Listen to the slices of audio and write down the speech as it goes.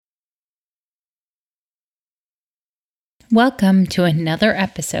Welcome to another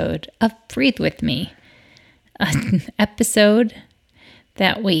episode of Breathe With Me, an episode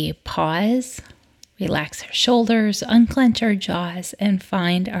that we pause, relax our shoulders, unclench our jaws, and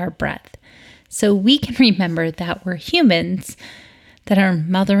find our breath so we can remember that we're humans that are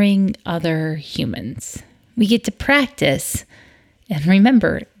mothering other humans. We get to practice and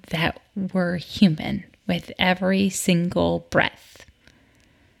remember that we're human with every single breath.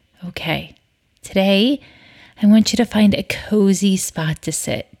 Okay, today I want you to find a cozy spot to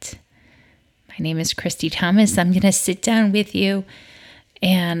sit. My name is Christy Thomas. I'm going to sit down with you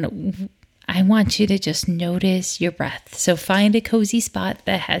and I want you to just notice your breath. So find a cozy spot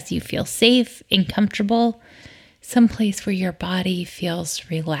that has you feel safe and comfortable, someplace where your body feels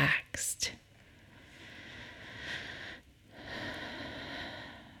relaxed.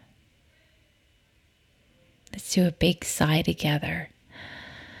 Let's do a big sigh together.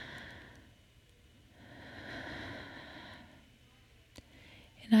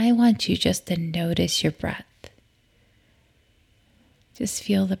 And I want you just to notice your breath. Just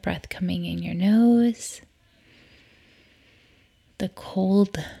feel the breath coming in your nose, the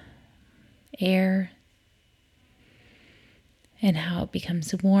cold air, and how it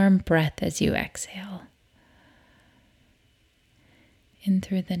becomes warm breath as you exhale. In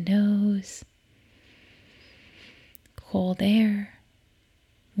through the nose, cold air,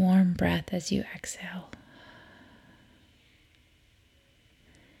 warm breath as you exhale.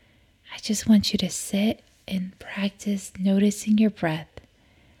 I just want you to sit and practice noticing your breath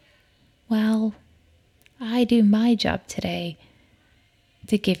while I do my job today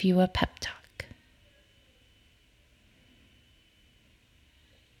to give you a pep talk.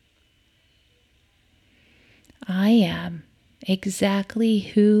 I am exactly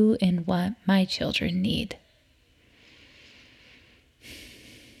who and what my children need.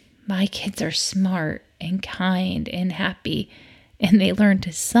 My kids are smart and kind and happy, and they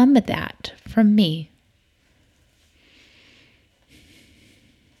learned some of that from me.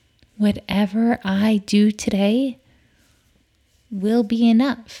 Whatever I do today will be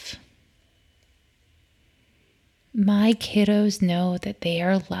enough. My kiddos know that they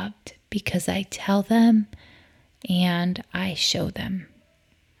are loved because I tell them and I show them.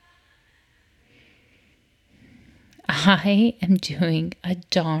 I am doing a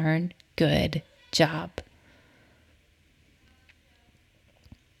darn good job.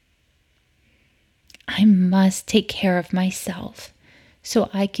 I must take care of myself so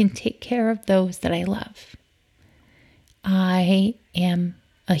I can take care of those that I love. I am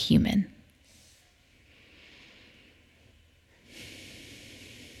a human.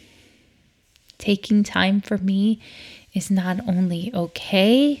 Taking time for me is not only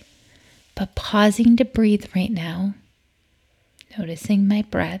okay, but pausing to breathe right now, noticing my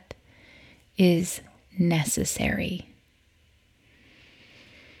breath, is necessary.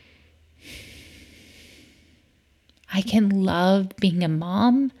 I can love being a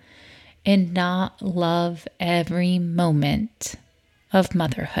mom and not love every moment of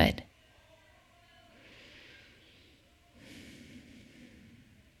motherhood.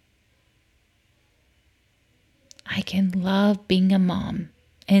 I can love being a mom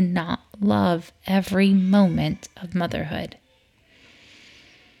and not love every moment of motherhood.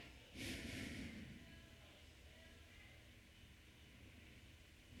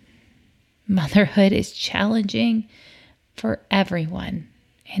 Motherhood is challenging for everyone,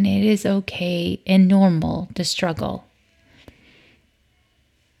 and it is okay and normal to struggle.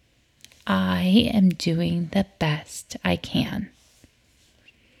 I am doing the best I can.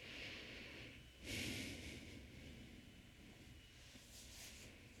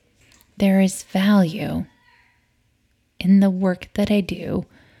 There is value in the work that I do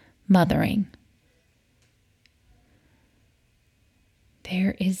mothering.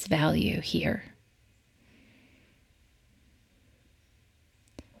 There is value here.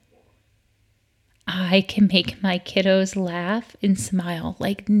 I can make my kiddos laugh and smile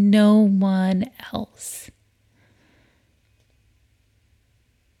like no one else.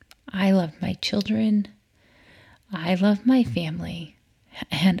 I love my children. I love my family.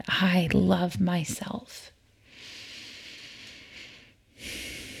 And I love myself.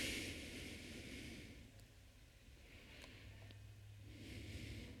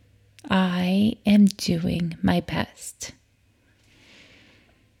 I am doing my best.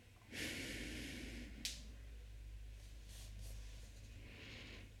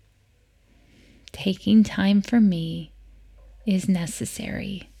 Taking time for me is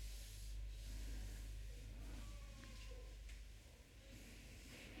necessary.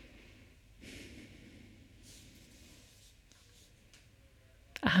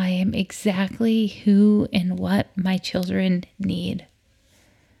 I am exactly who and what my children need.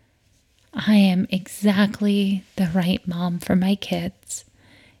 I am exactly the right mom for my kids,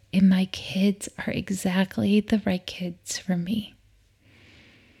 and my kids are exactly the right kids for me.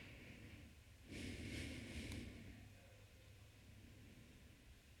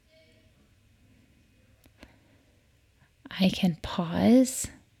 I can pause,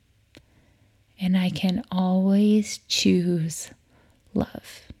 and I can always choose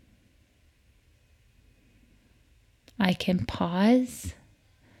love. I can pause,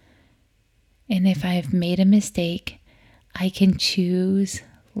 and if I've made a mistake, I can choose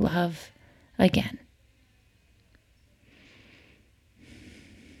love again.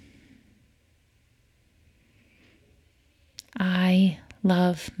 I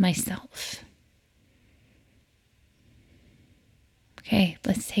love myself. Okay,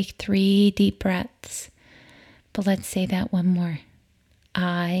 let's take 3 deep breaths, but let's say that one more.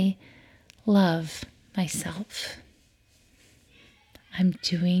 I love myself. I'm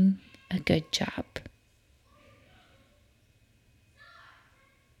doing a good job.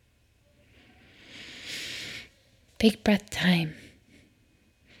 Big breath time.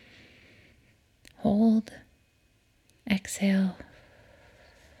 Hold, exhale.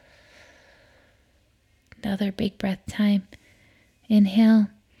 Another big breath time. Inhale.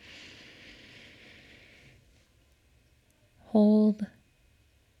 Hold,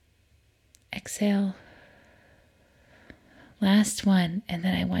 exhale. Last one, and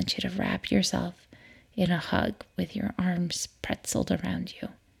then I want you to wrap yourself in a hug with your arms pretzeled around you.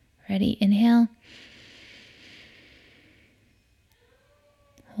 Ready? Inhale.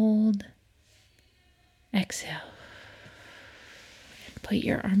 Hold, exhale. Put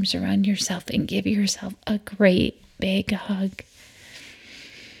your arms around yourself and give yourself a great big hug.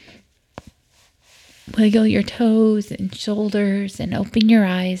 Wiggle your toes and shoulders and open your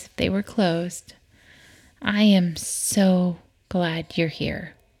eyes if they were closed. I am so glad you're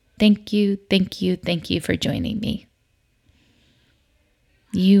here. Thank you, thank you, thank you for joining me.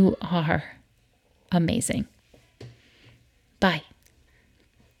 You are amazing. Bye.